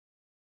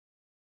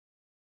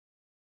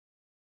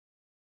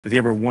Have you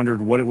ever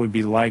wondered what it would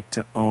be like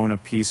to own a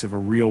piece of a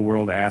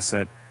real-world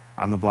asset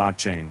on the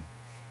blockchain?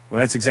 Well,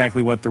 that's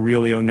exactly what the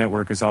Realio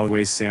Network is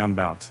always saying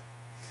about.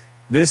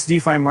 This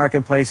DeFi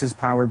marketplace is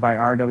powered by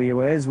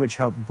RWAs, which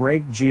help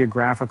break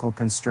geographical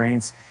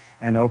constraints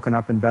and open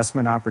up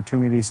investment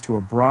opportunities to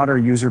a broader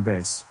user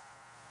base.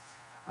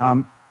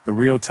 The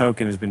RIO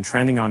token has been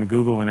trending on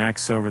Google and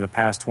X over the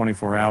past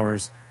 24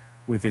 hours,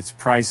 with its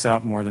price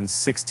up more than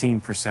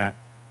 16%.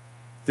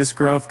 This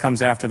growth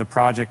comes after the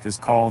project is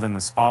called in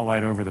the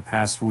spotlight over the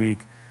past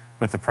week,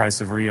 with the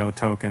price of RIO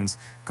tokens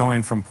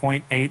going from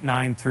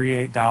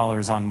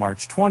 $0.8938 on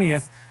March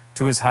 20th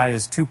to as high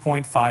as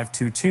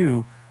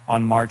 $2.522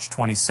 on March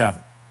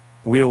 27th.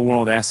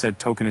 Real-world asset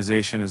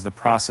tokenization is the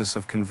process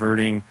of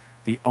converting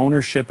the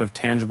ownership of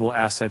tangible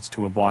assets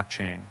to a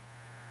blockchain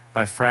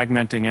by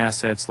fragmenting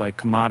assets like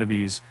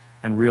commodities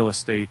and real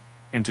estate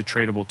into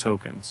tradable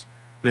tokens.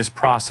 This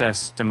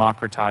process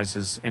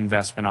democratizes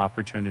investment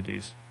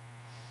opportunities.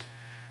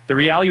 The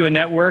Realio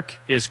Network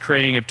is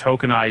creating a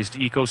tokenized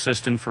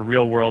ecosystem for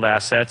real-world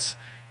assets,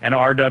 and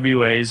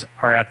RWAs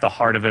are at the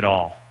heart of it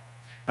all.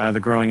 The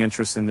growing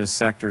interest in this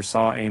sector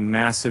saw a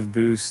massive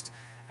boost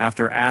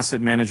after asset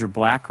manager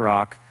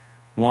BlackRock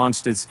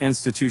launched its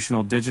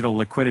institutional digital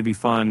liquidity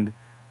fund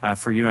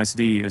for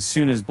USD. As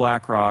soon as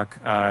BlackRock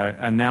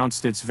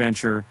announced its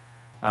venture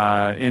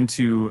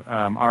into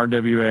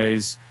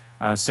RWAs,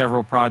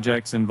 several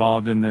projects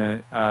involved in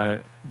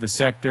the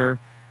sector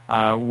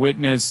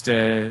witnessed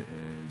a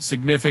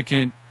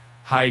significant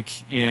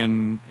hike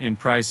in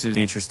prices.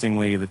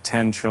 Interestingly, the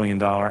 $10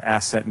 trillion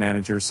asset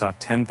manager saw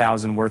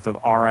 10,000 worth of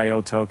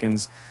RIO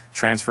tokens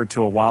transferred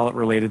to a wallet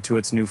related to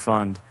its new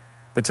fund.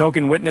 The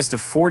token witnessed a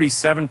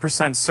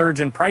 47% surge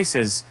in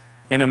prices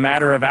in a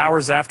matter of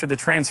hours after the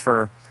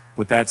transfer.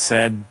 With that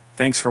said,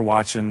 thanks for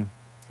watching,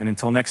 and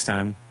until next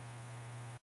time.